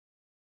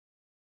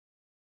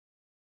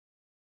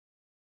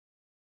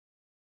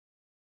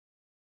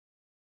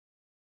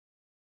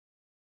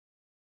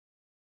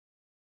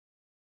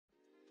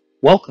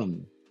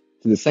Welcome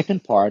to the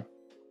second part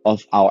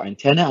of our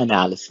antenna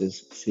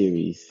analysis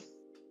series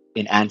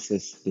in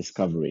Ansys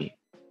Discovery.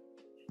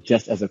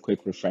 Just as a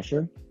quick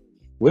refresher,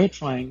 we're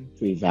trying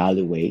to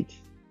evaluate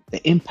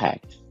the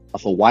impact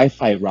of a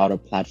Wi-Fi router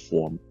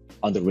platform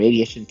on the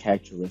radiation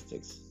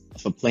characteristics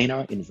of a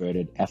planar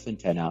inverted F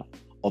antenna,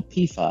 or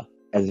PIFA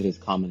as it is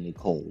commonly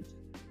called.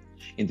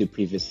 In the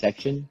previous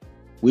section,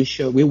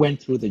 we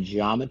went through the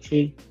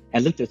geometry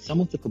and looked at some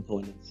of the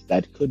components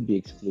that could be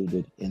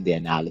excluded in the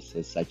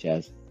analysis, such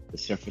as the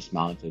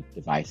surface-mounted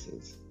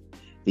devices.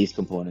 These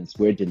components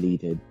were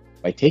deleted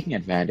by taking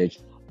advantage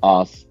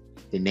of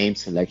the name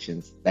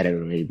selections that had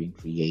already been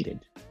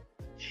created.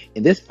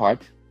 In this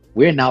part,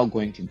 we're now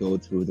going to go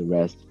through the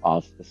rest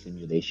of the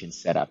simulation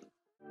setup.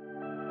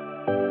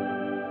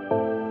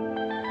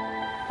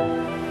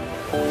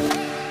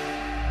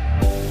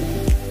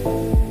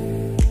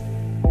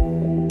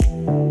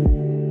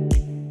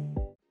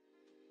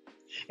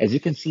 As you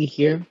can see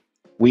here,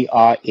 we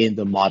are in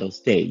the model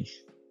stage.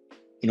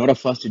 In order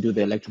for us to do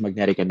the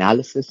electromagnetic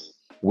analysis,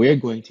 we're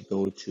going to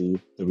go to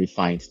the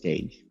refine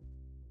stage.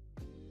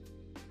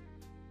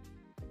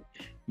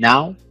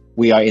 Now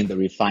we are in the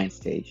refine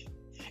stage.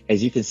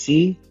 As you can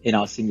see in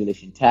our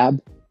simulation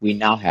tab, we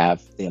now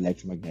have the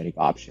electromagnetic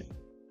option.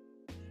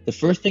 The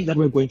first thing that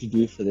we're going to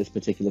do for this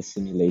particular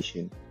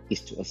simulation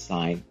is to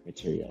assign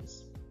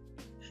materials.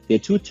 There are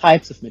two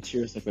types of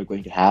materials that we're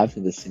going to have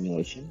in this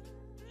simulation.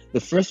 The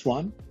first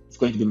one is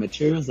going to be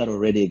materials that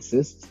already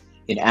exist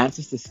in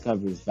Ansys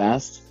Discovery's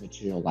vast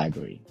material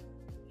library.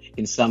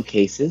 In some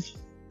cases,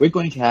 we're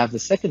going to have the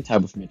second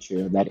type of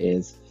material, that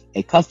is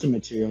a custom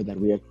material that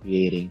we are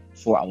creating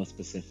for our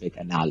specific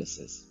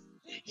analysis.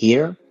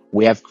 Here,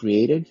 we have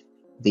created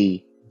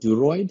the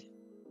Duroid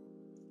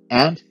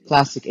and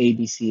plastic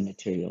ABC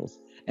materials.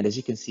 And as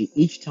you can see,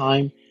 each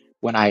time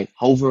when I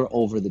hover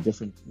over the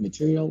different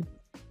material,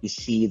 you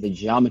see the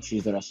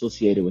geometries that are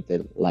associated with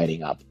it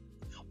lighting up.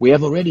 We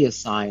have already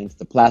assigned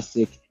the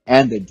plastic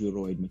and the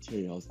Duroid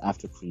materials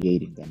after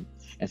creating them.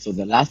 And so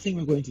the last thing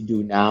we're going to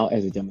do now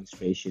as a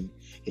demonstration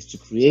is to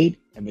create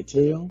a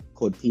material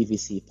called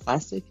PVC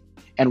plastic,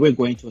 and we're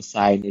going to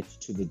assign it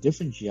to the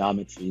different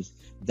geometries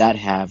that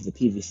have the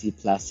PVC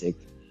plastic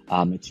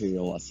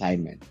material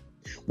assignment.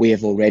 We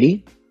have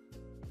already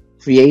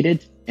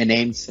created a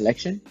named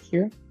selection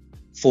here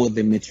for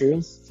the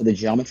materials, for the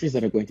geometries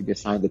that are going to be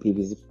assigned the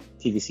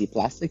PVC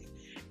plastic,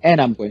 and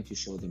I'm going to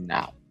show them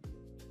now.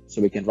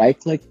 So we can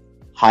right-click,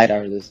 hide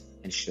our list,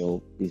 and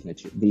show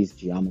these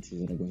geometries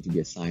that are going to be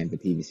assigned the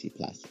PVC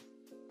plastic.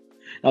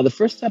 Now, the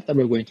first step that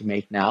we're going to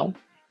make now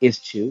is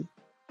to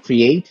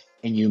create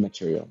a new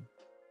material.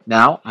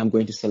 Now, I'm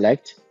going to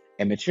select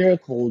a material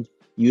called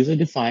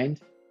User-Defined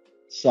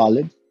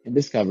Solid in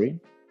Discovery.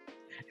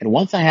 And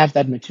once I have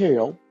that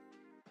material,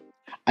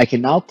 I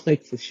can now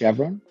click this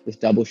chevron, this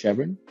double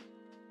chevron,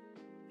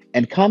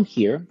 and come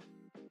here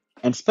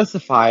and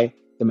specify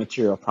the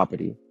material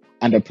property.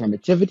 Under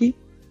permittivity,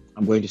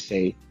 I'm going to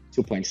say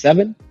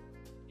 2.7.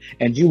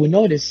 And you will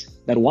notice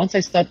that once I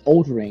start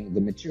altering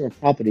the material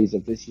properties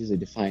of this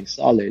user-defined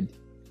solid,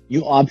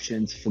 new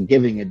options for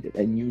giving it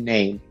a new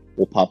name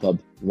will pop up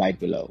right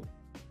below.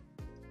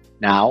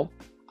 Now,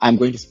 I'm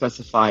going to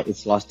specify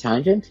its loss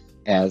tangent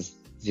as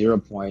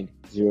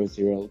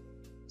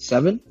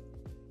 0.007.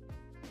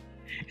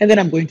 And then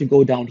I'm going to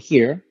go down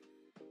here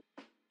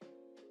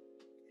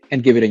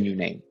and give it a new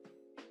name.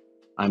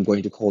 I'm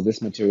going to call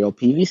this material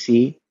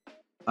PVC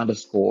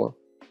underscore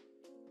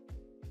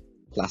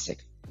plastic.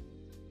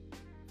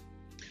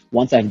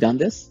 Once I've done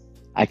this,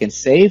 I can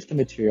save the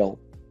material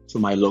to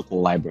my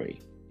local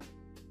library.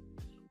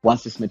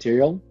 Once this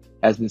material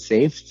has been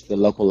saved to the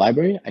local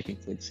library, I can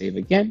click Save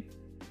Again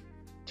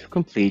to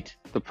complete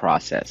the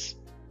process.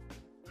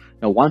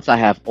 Now, once I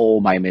have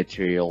all my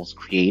materials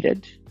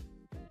created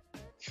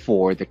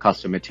for the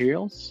custom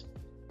materials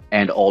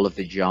and all of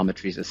the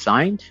geometries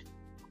assigned,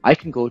 I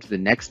can go to the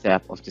next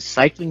step of just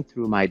cycling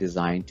through my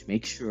design to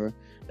make sure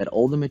that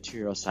all the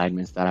material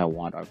assignments that I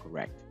want are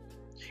correct.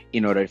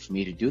 In order for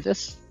me to do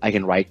this, I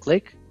can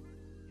right-click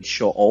and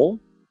show all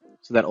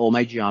so that all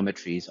my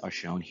geometries are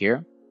shown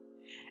here.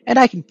 And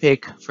I can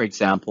pick, for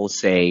example,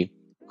 say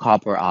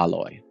copper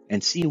alloy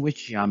and see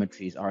which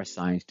geometries are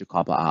assigned to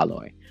copper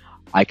alloy.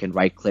 I can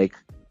right-click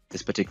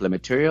this particular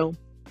material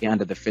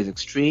under the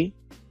physics tree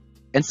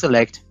and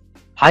select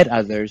hide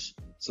others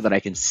so that I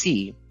can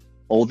see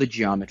all the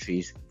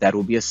geometries that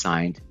will be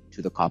assigned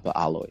to the copper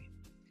alloy.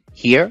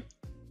 Here,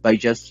 by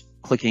just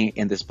clicking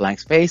in this blank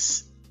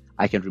space,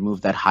 I can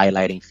remove that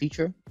highlighting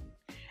feature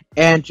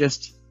and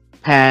just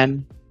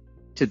pan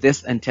to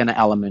this antenna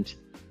element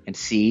and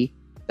see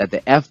that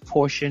the F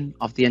portion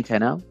of the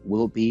antenna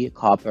will be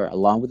copper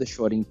along with the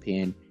shorting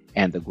pin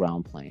and the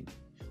ground plane.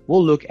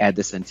 We'll look at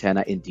this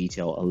antenna in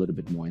detail a little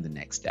bit more in the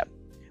next step.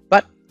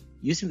 But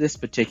using this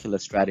particular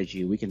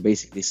strategy, we can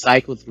basically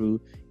cycle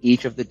through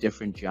each of the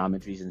different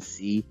geometries and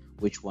see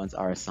which ones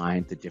are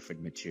assigned the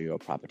different material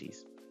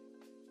properties.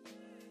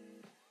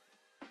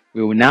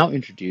 We will now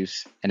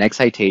introduce an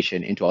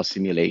excitation into our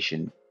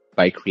simulation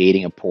by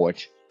creating a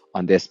port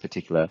on this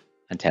particular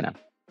antenna.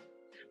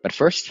 But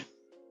first,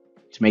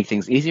 to make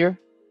things easier,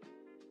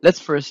 let's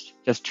first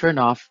just turn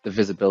off the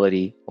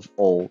visibility of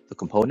all the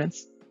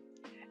components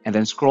and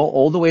then scroll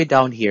all the way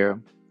down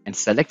here and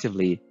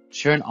selectively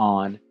turn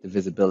on the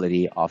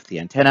visibility of the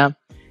antenna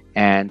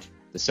and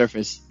the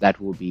surface that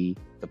will be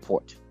the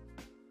port.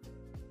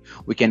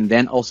 We can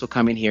then also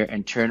come in here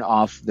and turn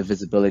off the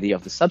visibility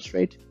of the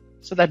substrate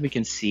so that we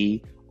can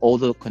see all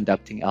the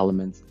conducting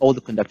elements, all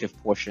the conductive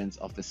portions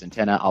of this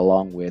antenna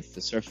along with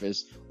the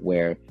surface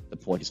where the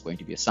port is going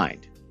to be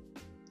assigned.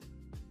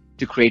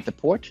 To create the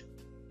port,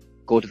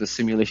 go to the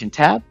Simulation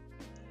tab,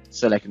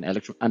 select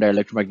under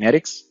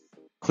Electromagnetics,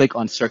 click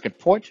on Circuit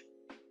Port,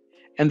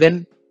 and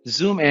then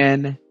zoom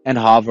in and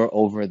hover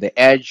over the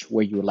edge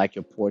where you would like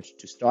your port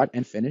to start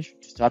and finish,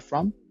 to start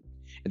from.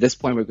 At this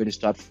point, we're going to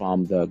start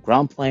from the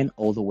ground plane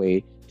all the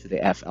way to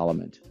the F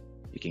element.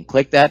 You can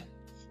click that.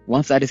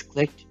 Once that is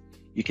clicked,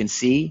 you can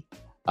see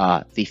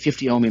the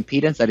 50 ohm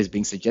impedance that is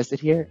being suggested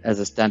here as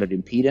a standard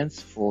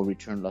impedance for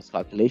return loss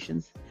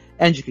calculations,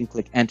 and you can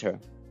click Enter.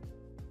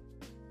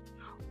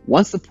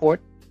 Once the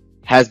port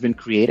has been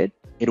created,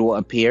 it will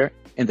appear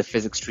in the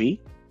physics tree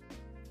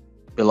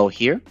below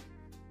here.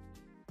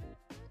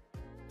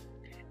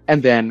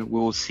 And then we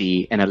will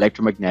see an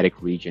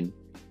electromagnetic region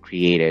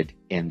created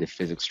in the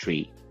physics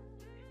tree.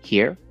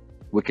 Here,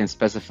 we can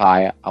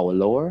specify our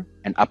lower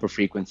and upper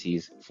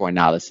frequencies for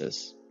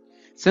analysis.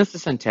 Since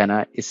this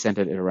antenna is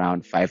centered at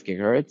around 5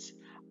 gigahertz,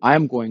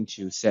 I'm going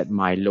to set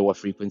my lower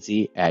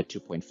frequency at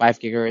 2.5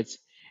 gigahertz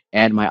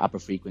and my upper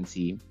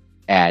frequency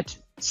at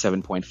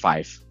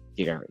 7.5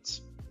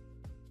 gigahertz.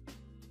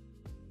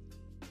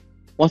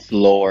 Once the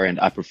lower and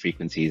upper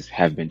frequencies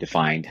have been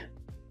defined,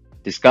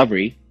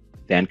 Discovery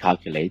then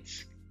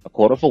calculates a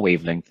quarter of a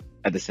wavelength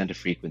at the center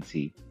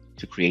frequency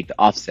to create the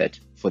offset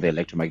for the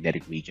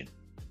electromagnetic region.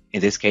 In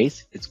this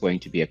case, it's going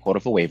to be a quarter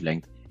of a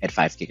wavelength at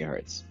 5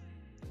 gigahertz.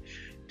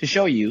 To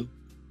show you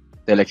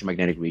the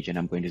electromagnetic region,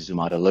 I'm going to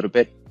zoom out a little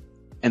bit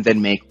and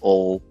then make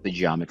all the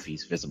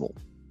geometries visible.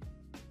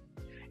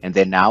 And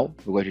then now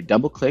we're going to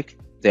double click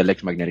the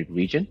electromagnetic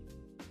region,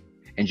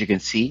 and you can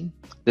see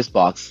this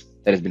box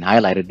that has been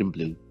highlighted in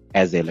blue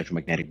as the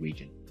electromagnetic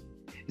region.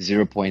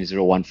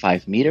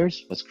 0.015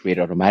 meters was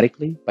created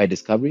automatically by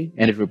Discovery,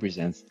 and it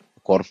represents a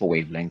quarter of a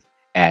wavelength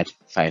at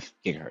 5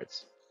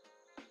 gigahertz.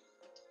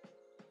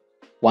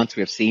 Once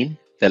we have seen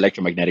the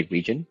electromagnetic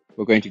region,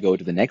 we're going to go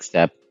to the next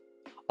step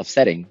of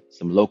setting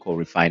some local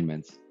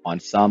refinements on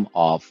some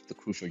of the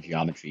crucial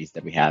geometries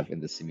that we have in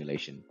the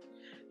simulation.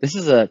 This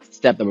is a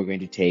step that we're going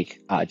to take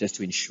just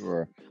to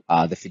ensure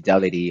the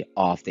fidelity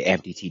of the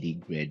FDTD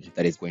grid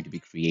that is going to be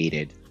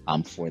created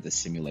for the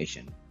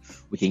simulation.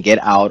 We can get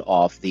out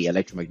of the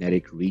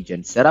electromagnetic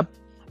region setup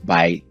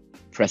by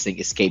pressing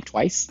Escape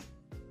twice.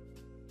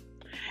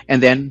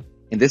 And then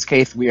in this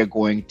case, we are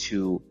going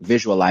to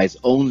visualize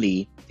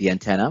only the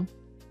antenna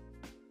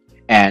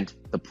and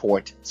the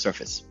port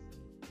surface.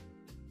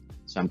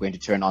 So I'm going to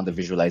turn on the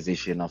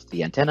visualization of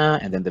the antenna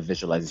and then the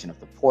visualization of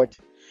the port.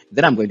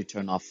 Then I'm going to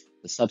turn off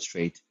the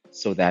substrate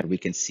so that we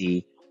can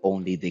see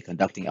only the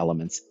conducting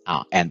elements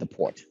and the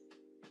port.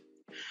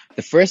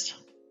 The first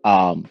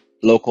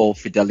local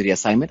fidelity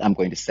assignment I'm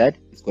going to set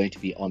is going to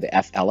be on the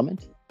F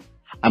element.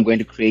 I'm going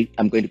to click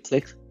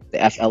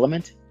the F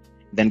element,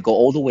 then go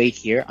all the way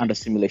here under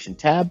Simulation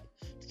tab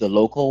to the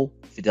local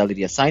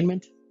fidelity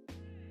assignment.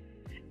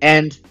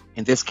 And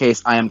in this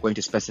case, I am going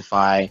to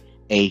specify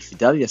a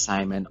fidelity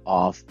assignment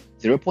of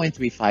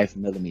 0.35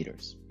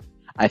 millimeters.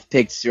 I've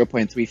picked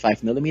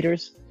 0.35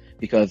 millimeters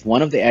because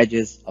one of the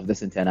edges of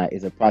this antenna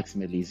is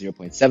approximately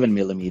 0.7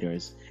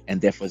 millimeters, and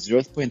therefore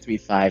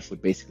 0.35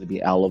 would basically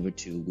be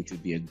L/2, which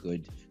would be a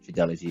good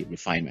fidelity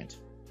refinement.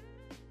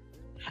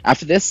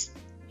 After this,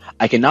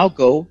 I can now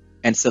go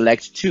and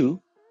select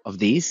two of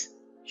these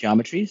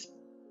geometries,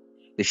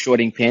 the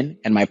shorting pin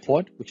and my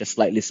port, which are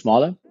slightly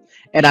smaller,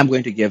 and I'm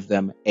going to give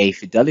them a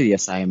fidelity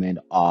assignment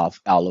of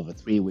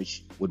L/3,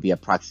 which would be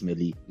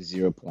approximately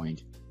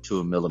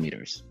 0.2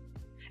 millimeters.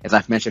 As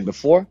I've mentioned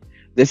before,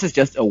 this is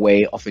just a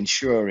way of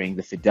ensuring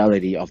the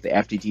fidelity of the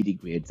FDTD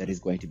grid that is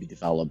going to be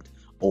developed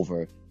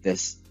over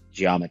this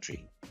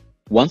geometry.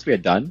 Once we are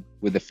done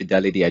with the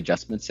fidelity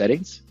adjustment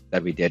settings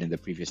that we did in the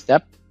previous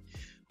step,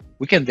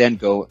 we can then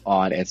go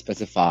on and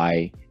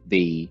specify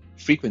the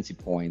frequency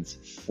points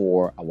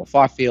for our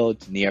far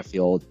field, near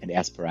field, and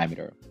S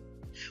parameter.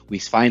 We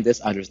find this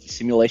under the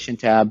Simulation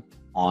tab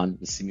on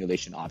the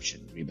Simulation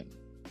option ribbon.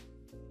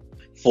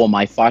 For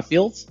my far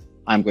fields,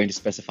 I'm going to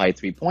specify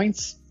 3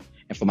 points.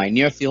 And for my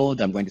near field,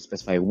 I'm going to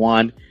specify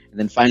 1. And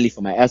then finally,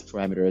 for my S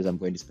parameters, I'm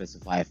going to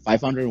specify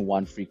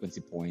 501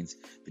 frequency points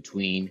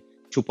between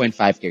 2.5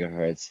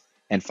 gigahertz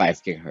and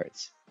 5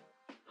 gigahertz.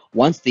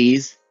 Once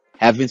these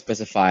have been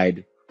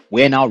specified,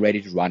 we're now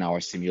ready to run our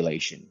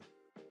simulation.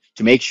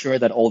 To make sure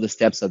that all the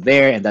steps are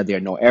there and that there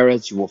are no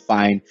errors, you will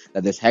find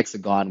that this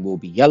hexagon will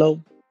be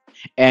yellow,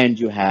 and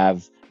you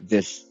have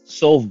this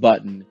solve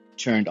button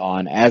turned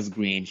on as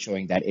green,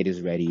 showing that it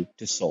is ready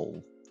to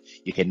solve.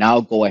 You can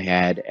now go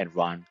ahead and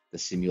run the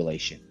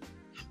simulation.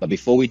 But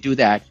before we do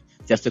that,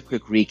 just a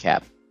quick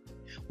recap.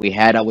 We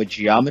had our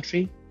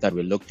geometry that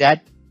we looked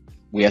at.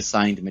 We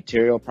assigned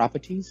material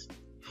properties.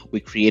 We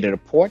created a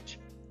port.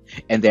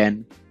 And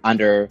then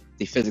under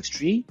the physics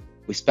tree,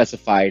 we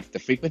specified the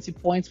frequency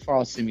points for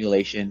our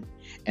simulation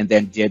and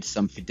then did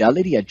some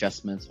fidelity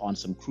adjustments on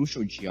some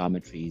crucial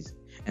geometries.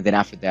 And then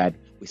after that,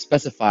 we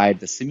specified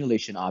the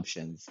simulation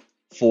options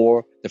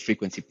for the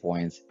frequency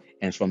points.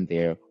 And from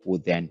there, we'll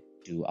then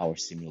do our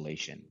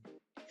simulation.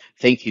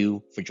 Thank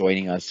you for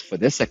joining us for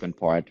this second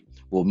part.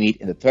 We'll meet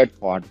in the third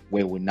part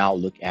where we'll now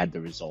look at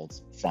the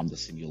results from the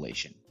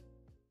simulation.